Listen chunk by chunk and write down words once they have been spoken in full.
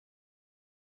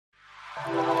Hey,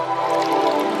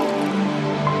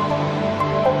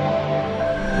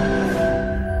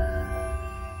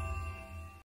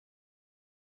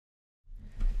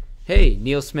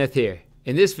 Neil Smith here.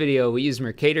 In this video, we use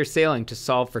Mercator Sailing to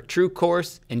solve for true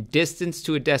course and distance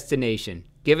to a destination,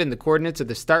 given the coordinates of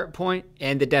the start point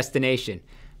and the destination.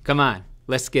 Come on,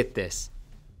 let's get this.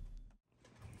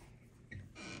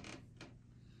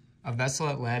 A vessel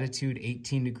at latitude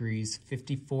 18 degrees,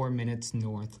 54 minutes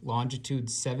north, longitude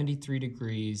 73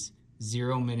 degrees,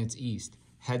 0 minutes east,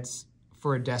 heads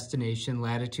for a destination,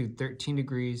 latitude 13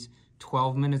 degrees,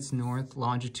 12 minutes north,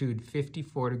 longitude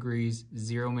 54 degrees,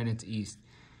 0 minutes east.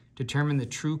 Determine the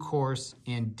true course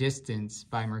and distance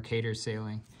by Mercator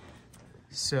Sailing.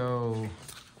 So,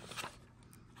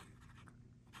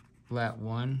 lat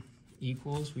 1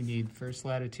 equals, we need first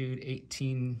latitude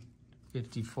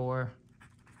 1854,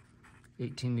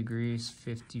 18 degrees,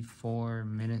 54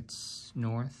 minutes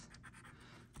north.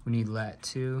 We need lat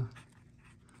 2,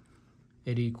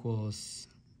 it equals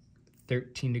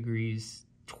 13 degrees,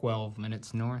 12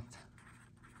 minutes north.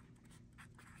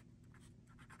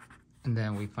 And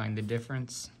then we find the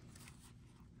difference.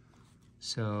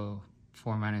 So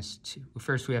 4 minus 2.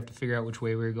 First we have to figure out which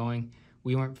way we're going.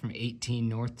 We went from 18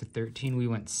 north to 13. We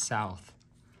went south.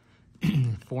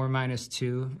 4 minus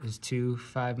 2 is 2.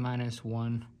 5 minus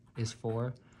 1 is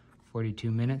 4.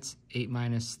 42 minutes. 8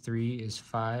 minus 3 is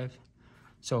 5.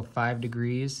 So 5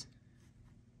 degrees,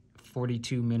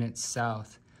 42 minutes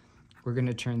south. We're going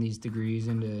to turn these degrees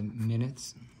into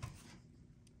minutes.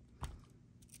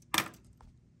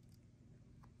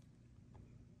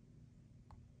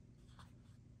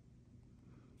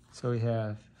 So we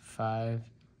have 5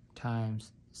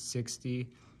 times 60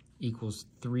 equals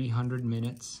 300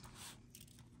 minutes.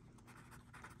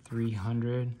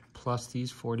 300 plus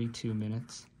these 42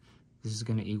 minutes. This is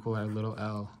going to equal our little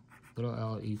l. Little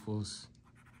l equals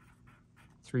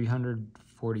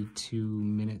 342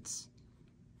 minutes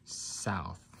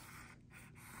south.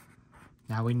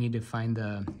 Now we need to find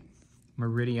the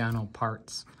meridional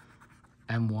parts.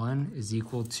 M1 is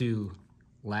equal to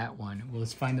lat 1. Well,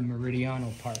 let's find the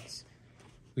meridional parts.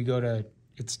 We go to,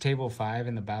 it's table 5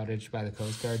 in the bowdage by the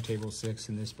Coast Guard, table 6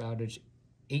 in this bowdage,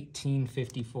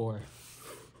 1854.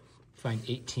 Find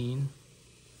 18.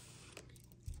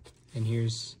 And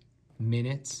here's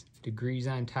minutes, degrees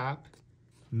on top,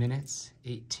 minutes,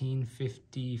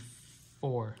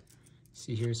 1854.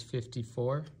 See, here's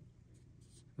 54,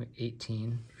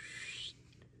 18,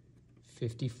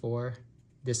 54.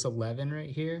 This 11 right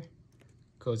here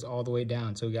goes all the way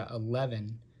down. So we got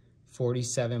 11,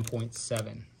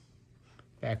 47.7.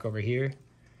 Back over here,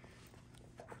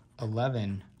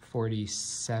 11,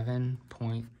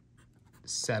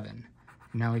 47.7.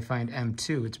 Now we find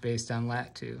M2, it's based on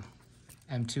lat 2.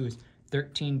 M2 is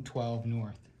 1312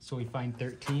 north. So we find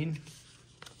 13,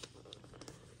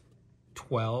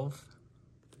 12,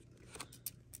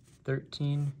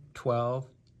 13, 12,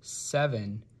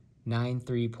 7,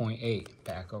 93.8.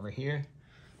 Back over here,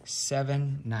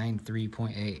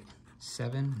 793.8.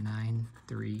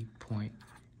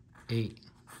 793.8.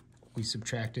 We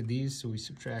subtracted these, so we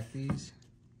subtract these.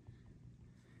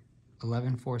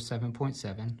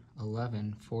 1147.7.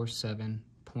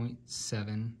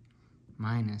 1147.7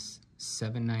 minus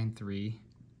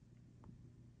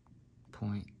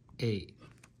 793.8.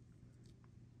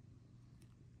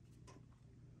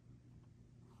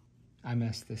 I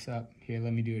messed this up. Here,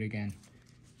 let me do it again.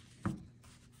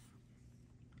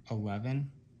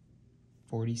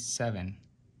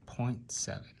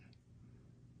 1147.7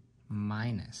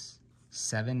 minus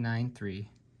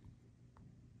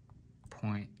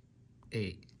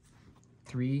 793.8.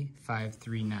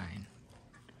 3539.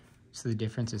 So the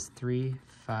difference is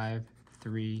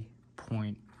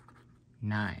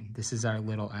 353.9. This is our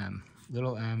little m.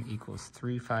 Little m equals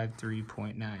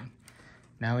 353.9.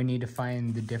 Now we need to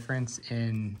find the difference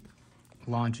in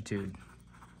longitude.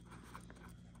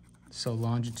 So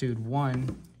longitude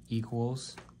 1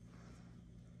 equals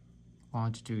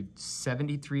longitude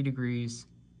 73 degrees,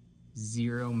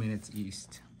 0 minutes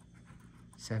east.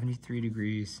 73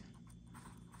 degrees,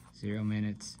 0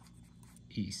 minutes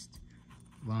east.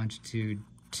 Longitude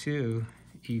 2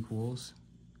 equals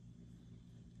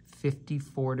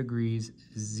 54 degrees,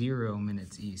 0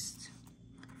 minutes east.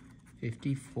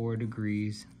 54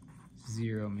 degrees,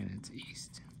 0 minutes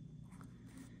east.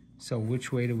 So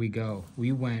which way do we go?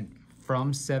 We went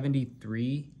from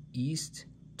 73 east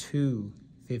to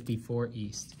 54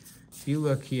 east. If you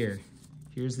look here,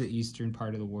 here's the eastern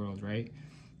part of the world, right?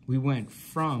 We went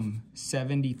from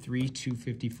 73 to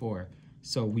 54.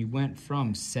 So we went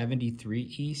from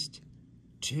 73 east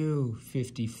to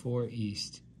 54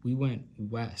 east. We went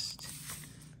west.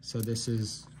 So this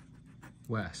is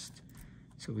west.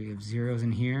 So we have zeros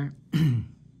in here.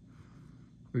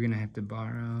 We're gonna have to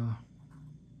borrow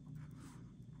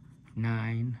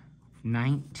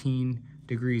 19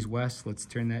 degrees west. Let's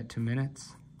turn that to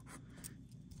minutes.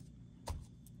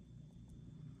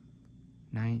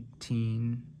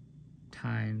 19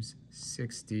 times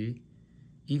 60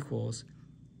 equals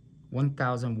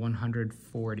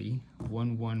 1,140,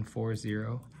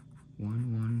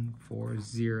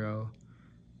 1140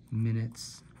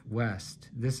 minutes west.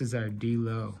 This is our D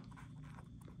low.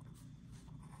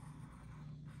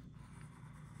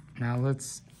 Now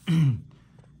let's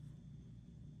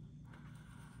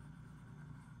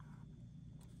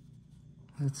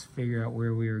let's figure out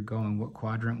where we were going, what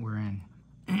quadrant we're in.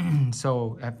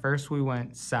 So at first we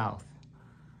went south.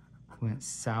 We went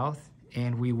south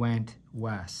and we went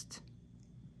west.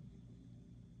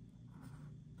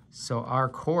 So our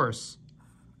course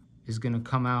is going to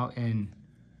come out in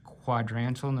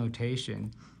quadrantal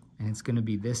notation, and it's going to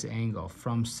be this angle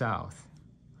from south.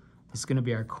 It's going to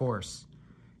be our course.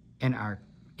 And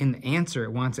in the answer,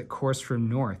 it wants it course from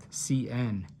north,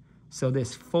 CN. So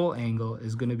this full angle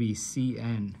is going to be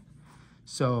CN.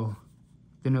 So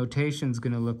the notation is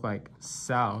going to look like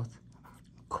south,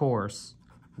 course,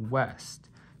 west.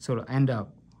 So it'll end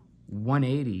up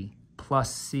 180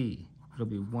 plus C. It'll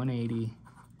be 180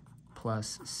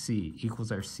 plus C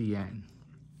equals our CN.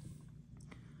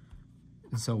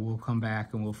 And so we'll come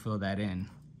back and we'll fill that in.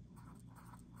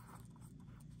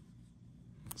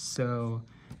 So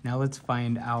now let's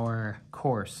find our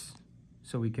course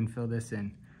so we can fill this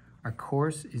in. Our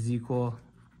course is equal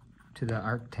to the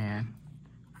arctan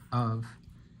of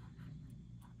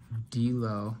D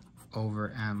low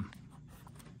over M.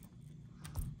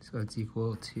 So it's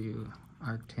equal to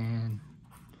arctan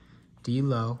D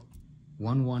low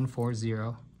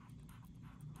 1140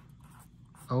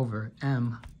 over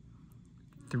M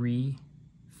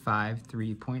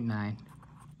 353.9.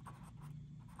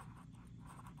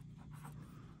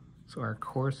 So our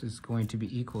course is going to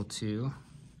be equal to,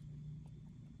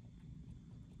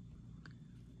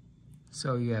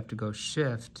 so you have to go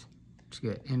shift to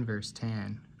get inverse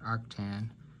tan, arctan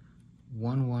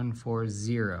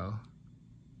 1140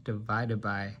 divided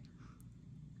by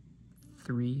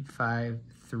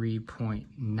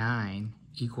 353.9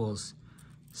 equals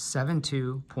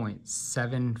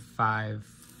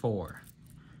 72.754.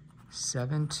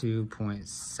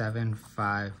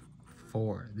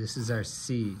 72.754. This is our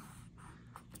C.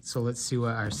 So let's see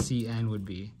what our CN would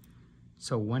be.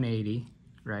 So 180,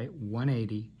 right?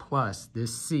 180 plus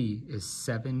this C is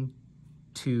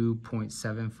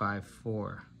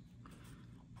 72.754.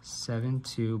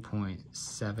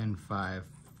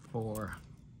 72.754.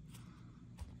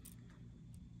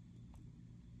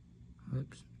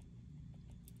 Oops.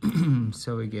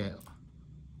 So we get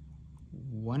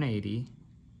 180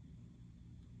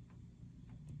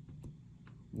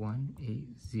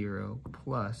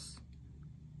 plus,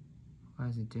 why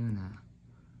is it doing that?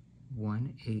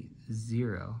 180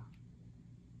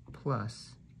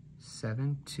 plus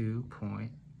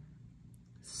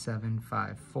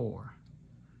 72.754.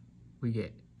 We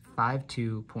get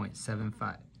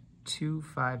 52.75.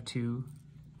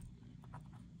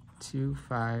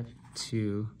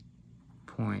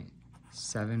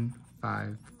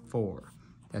 252.754.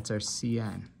 That's our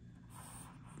CN.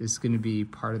 This is going to be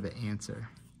part of the answer.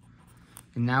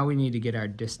 And now we need to get our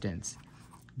distance.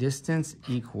 Distance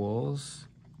equals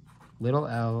little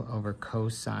l over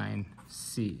cosine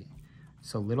C.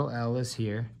 So little l is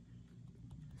here,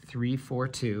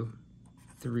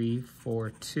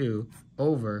 342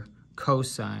 over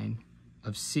cosine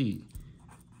of C.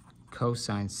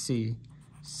 Cosine C,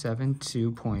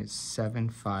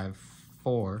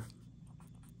 72.754.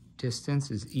 Distance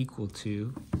is equal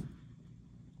to,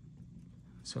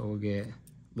 so we'll get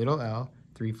little l,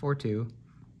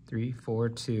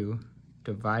 342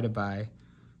 divided by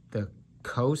the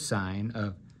cosine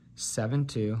of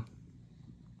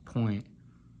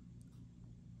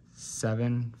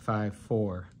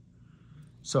 72.754.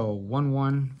 So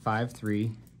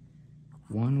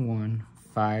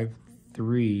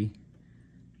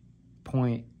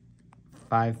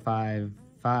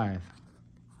 1153.555.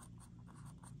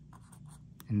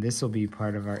 And this will be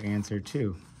part of our answer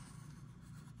too.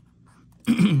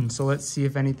 So let's see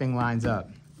if anything lines up.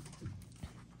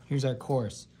 Here's our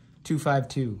course,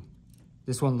 252.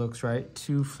 This one looks right,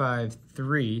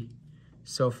 253.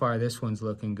 So far, this one's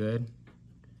looking good.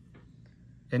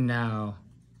 And now,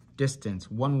 distance,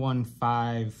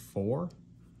 1154.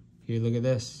 Here, look at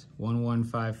this,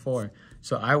 1154.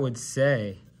 So I would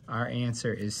say our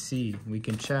answer is C. We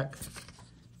can check.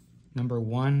 Number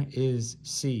 1 is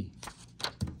C.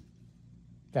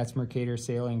 That's Mercator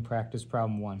Sailing Practice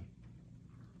Problem 1.